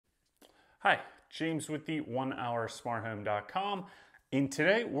Hi, James with the 1hoursmarthome.com, and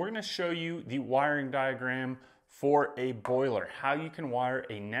today we're going to show you the wiring diagram for a boiler, how you can wire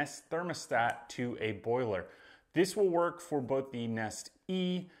a Nest thermostat to a boiler. This will work for both the Nest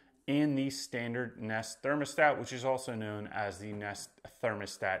E and the standard Nest thermostat, which is also known as the Nest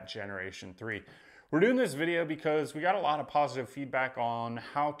Thermostat Generation 3. We're doing this video because we got a lot of positive feedback on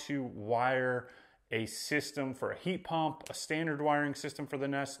how to wire a system for a heat pump, a standard wiring system for the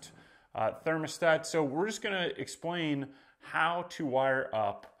Nest thermostat. So we're just going to explain how to wire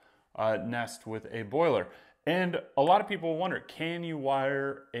up Nest with a boiler. And a lot of people wonder, can you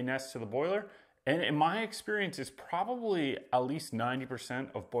wire a Nest to the boiler? And in my experience, it's probably at least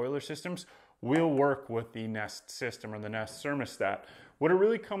 90% of boiler systems will work with the Nest system or the Nest thermostat. What it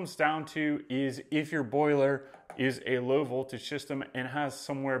really comes down to is if your boiler is a low voltage system and has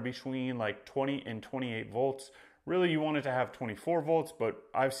somewhere between like 20 and 28 volts, really, you want it to have 24 volts, but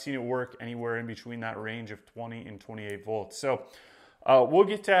I've seen it work anywhere in between that range of 20 and 28 volts. So we'll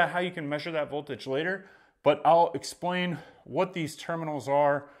get to how you can measure that voltage later, but I'll explain what these terminals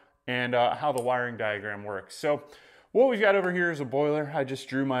are and how the wiring diagram works. So what we've got over here is a boiler. I just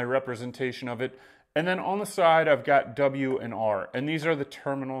drew my representation of it. And then on the side, I've got W and R, and these are the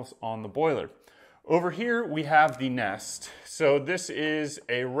terminals on the boiler. Over here, we have the Nest. So this is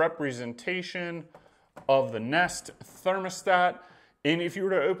a representation of the Nest thermostat. And if you were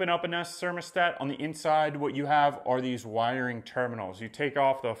to open up a Nest thermostat, on the inside what you have are these wiring terminals. You take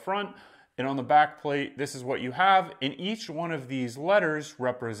off the front, and on the back plate this is what you have, and each one of these letters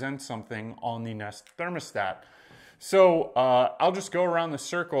represents something on the Nest thermostat. So I'll just go around the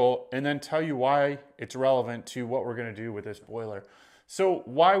circle and then tell you why it's relevant to what we're going to do with this boiler. So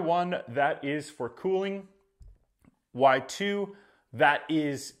Y1, that is for cooling. Y2, that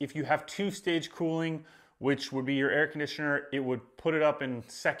is if you have two-stage cooling, which would be your air conditioner, it would put it up in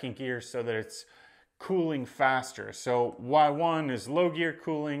second gear so that it's cooling faster. So Y1 is low gear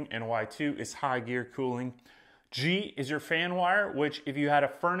cooling and Y2 is high gear cooling. G is your fan wire, which if you had a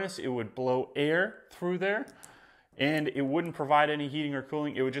furnace, it would blow air through there and it wouldn't provide any heating or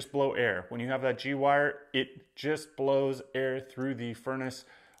cooling. It would just blow air. When you have that G wire, it just blows air through the furnace,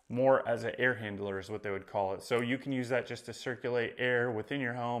 more as an air handler is what they would call it. So you can use that just to circulate air within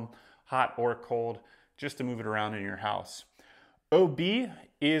your home, hot or cold, just to move it around in your house. OB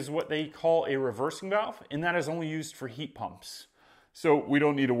is what they call a reversing valve, and that is only used for heat pumps. So we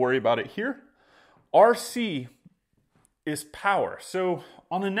don't need to worry about it here. RC is power. So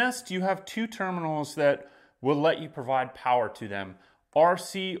on a Nest, you have two terminals that will let you provide power to them,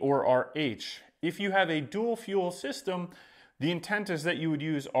 RC or RH. If you have a dual fuel system, the intent is that you would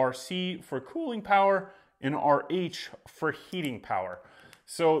use RC for cooling power and RH for heating power.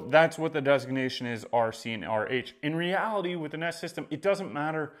 So that's what the designation is, RC and RH. In reality, with the Nest system, it doesn't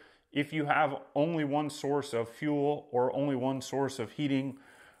matter if you have only one source of fuel or only one source of heating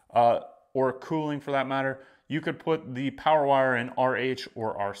or cooling for that matter. You could put the power wire in RH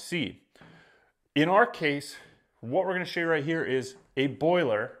or RC. In our case, what we're going to show you right here is a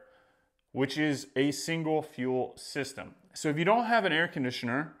boiler, which is a single fuel system. So if you don't have an air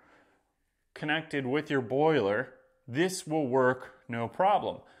conditioner connected with your boiler, this will work no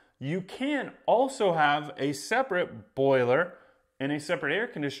problem. You can also have a separate boiler and a separate air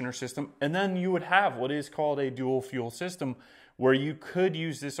conditioner system, and then you would have what is called a dual fuel system, where you could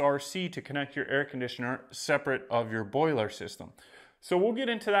use this RC to connect your air conditioner separate of your boiler system. So we'll get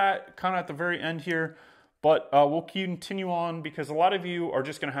into that kind of at the very end here, but we'll continue on because a lot of you are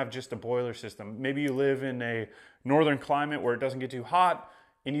just going to have just a boiler system. Maybe you live in a northern climate where it doesn't get too hot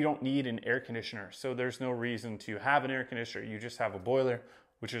and you don't need an air conditioner. So there's no reason to have an air conditioner. You just have a boiler,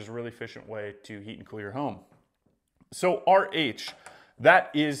 which is a really efficient way to heat and cool your home. So RH, that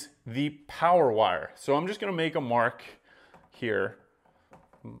is the power wire. So I'm just going to make a mark here.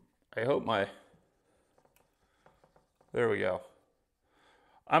 I hope there we go.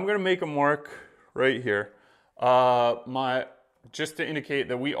 I'm going to make a mark right here, just to indicate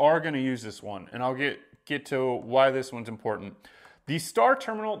that we are going to use this one, and I'll get to why this one's important. The star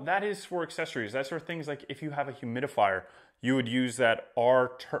terminal, that is for accessories. That's for things like if you have a humidifier, you would use that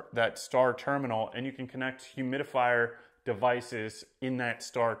star terminal, and you can connect humidifier devices in that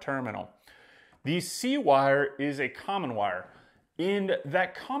star terminal. The C wire is a common wire. And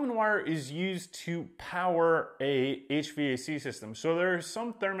that common wire is used to power a HVAC system. So there are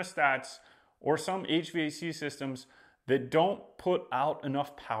some thermostats or some HVAC systems that don't put out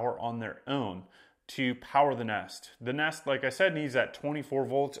enough power on their own to power the Nest. The Nest, like I said, needs that 24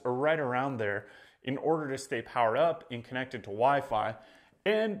 volts or right around there in order to stay powered up and connected to Wi-Fi.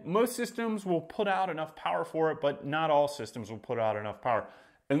 And most systems will put out enough power for it, but not all systems will put out enough power.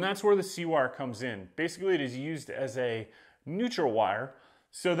 And that's where the C wire comes in. Basically, it is used as a neutral wire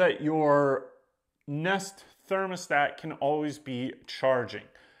so that your Nest thermostat can always be charging.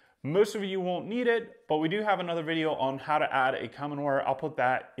 Most of you won't need it, but we do have another video on how to add a common wire. I'll put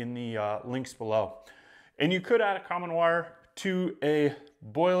that in the links below. And you could add a common wire to a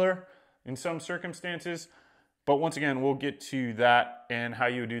boiler in some circumstances, but once again, we'll get to that and how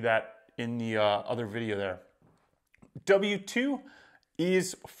you do that in the other video there. W2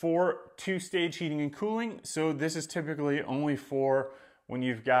 is for two-stage heating and cooling. So this is typically only for when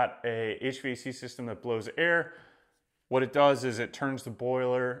you've got a HVAC system that blows air. What it does is it turns the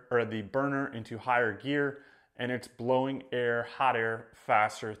boiler or the burner into higher gear, and it's blowing air, hot air,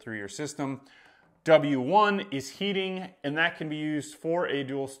 faster through your system. W1 is heating, and that can be used for a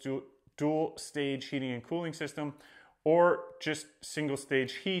dual stage heating and cooling system, or just single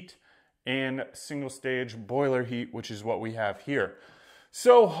stage heat and single stage boiler heat, which is what we have here.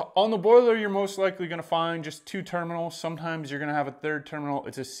 So on the boiler, you're most likely going to find just two terminals. Sometimes you're going to have a third terminal.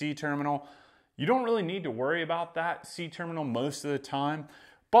 It's a C terminal. You don't really need to worry about that C terminal most of the time,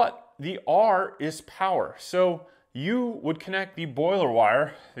 but the R is power. So you would connect the boiler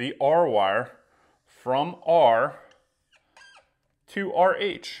wire, the R wire, from R to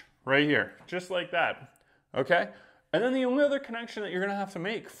RH right here, just like that, okay? And then the only other connection that you're gonna have to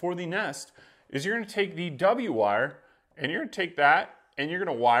make for the Nest is you're gonna take the W wire and you're gonna take that and you're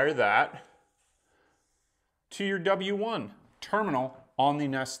gonna wire that to your W1 terminal on the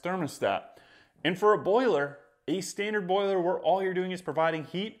Nest thermostat. And for a boiler, a standard boiler where all you're doing is providing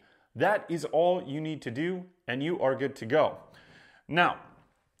heat, that is all you need to do and you are good to go. Now,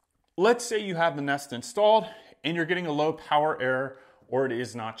 let's say you have the Nest installed and you're getting a low power error or it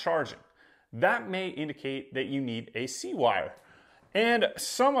is not charging. That may indicate that you need a C wire. And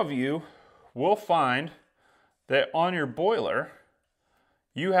some of you will find that on your boiler,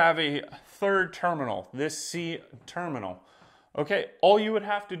 you have a third terminal, this C terminal. Okay, all you would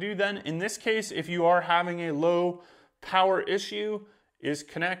have to do then, in this case, if you are having a low power issue, is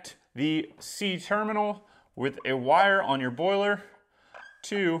connect the C terminal with a wire on your boiler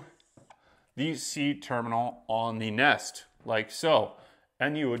to the C terminal on the Nest, like so,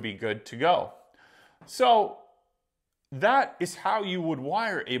 and you would be good to go. So that is how you would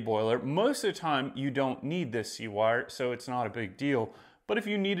wire a boiler. Most of the time, you don't need this C wire, so it's not a big deal. But if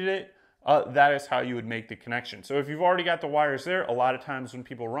you needed it, that is how you would make the connection. So if you've already got the wires there, a lot of times when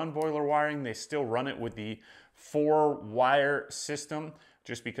people run boiler wiring, they still run it with the 4-wire system,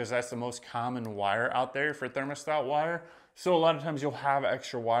 just because that's the most common wire out there for thermostat wire. So a lot of times you'll have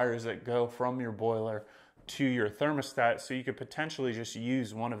extra wires that go from your boiler to your thermostat, so you could potentially just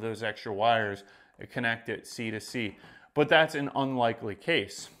use one of those extra wires and connect it C to C. But that's an unlikely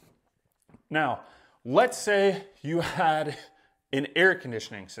case. Now, let's say you had an air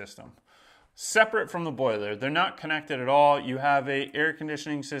conditioning system separate from the boiler. They're not connected at all. You have an air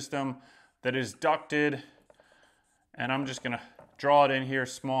conditioning system that is ducted, and I'm just gonna draw it in here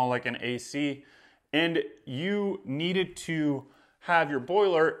small like an AC, and you needed to have your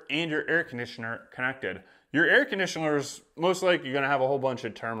boiler and your air conditioner connected. Your air conditioner is most likely gonna have a whole bunch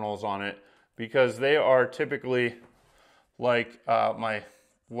of terminals on it because they are typically like my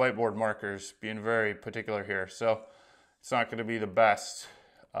whiteboard markers, being very particular here. So it's not gonna be the best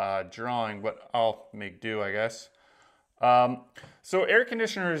drawing, but I'll make do, I guess. So air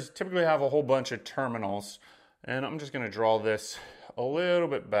conditioners typically have a whole bunch of terminals, and I'm just going to draw this a little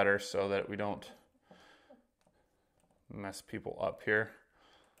bit better so that we don't mess people up here.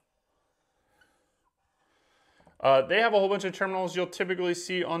 They have a whole bunch of terminals. You'll typically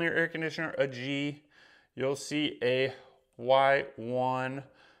see on your air conditioner a G, you'll see a Y1,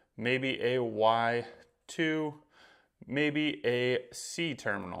 maybe a Y2, maybe a C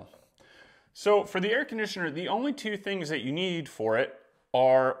terminal. So for the air conditioner, the only two things that you need for it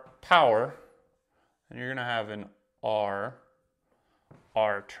are power, and you're gonna have an R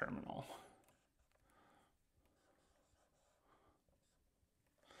terminal.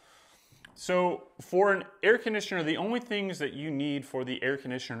 So for an air conditioner, the only things that you need for the air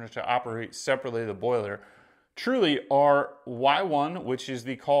conditioner to operate separately the boiler truly are Y1, which is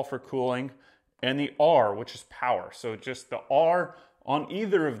the call for cooling, and the R, which is power. So just the R on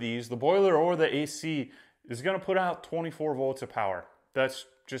either of these, the boiler or the AC, is gonna put out 24 volts of power. That's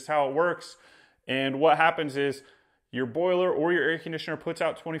just how it works. And what happens is your boiler or your air conditioner puts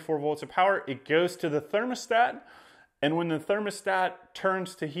out 24 volts of power, it goes to the thermostat, and when the thermostat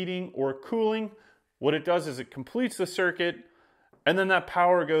turns to heating or cooling, what it does is it completes the circuit, and then that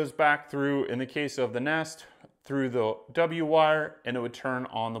power goes back through, in the case of the Nest, through the W wire, and it would turn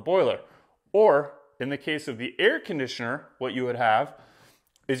on the boiler. Or, in the case of the air conditioner, what you would have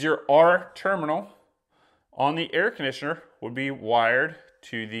is your R terminal on the air conditioner would be wired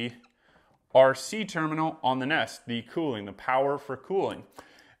to the RC terminal on the Nest, the cooling, the power for cooling.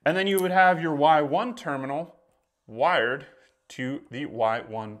 And then you would have your Y1 terminal wired to the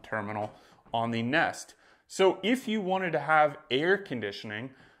Y1 terminal on the Nest. So if you wanted to have air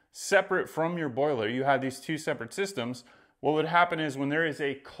conditioning separate from your boiler, you have these two separate systems, what would happen is when there is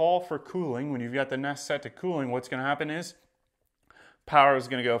a call for cooling, when you've got the Nest set to cooling, what's going to happen is power is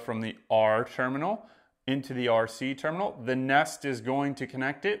going to go from the R terminal into the RC terminal. The Nest is going to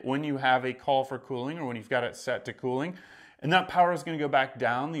connect it when you have a call for cooling or when you've got it set to cooling. And that power is going to go back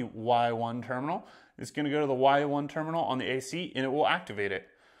down the Y1 terminal. It's going to go to the Y1 terminal on the AC and it will activate it.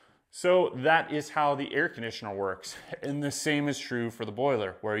 So that is how the air conditioner works. And the same is true for the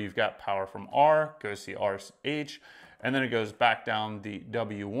boiler, where you've got power from R, goes to the RH, and then it goes back down the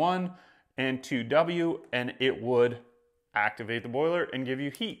W1 and to W, and it would activate the boiler and give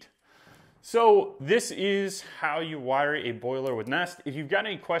you heat. So this is how you wire a boiler with Nest. If you've got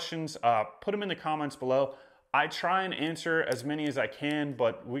any questions, put them in the comments below. I try and answer as many as I can,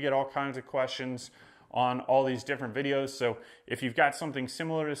 but we get all kinds of questions on all these different videos. So if you've got something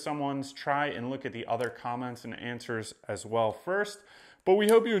similar to someone's, try and look at the other comments and answers as well first. But we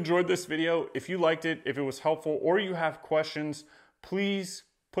hope you enjoyed this video. If you liked it, if it was helpful, or you have questions, please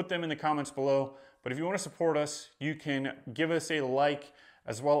put them in the comments below. But if you want to support us, you can give us a like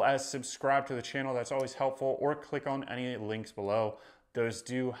as well as subscribe to the channel. That's always helpful, or click on any links below. Those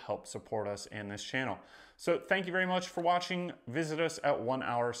do help support us and this channel. So thank you very much for watching. Visit us at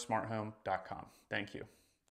onehoursmarthome.com. Thank you.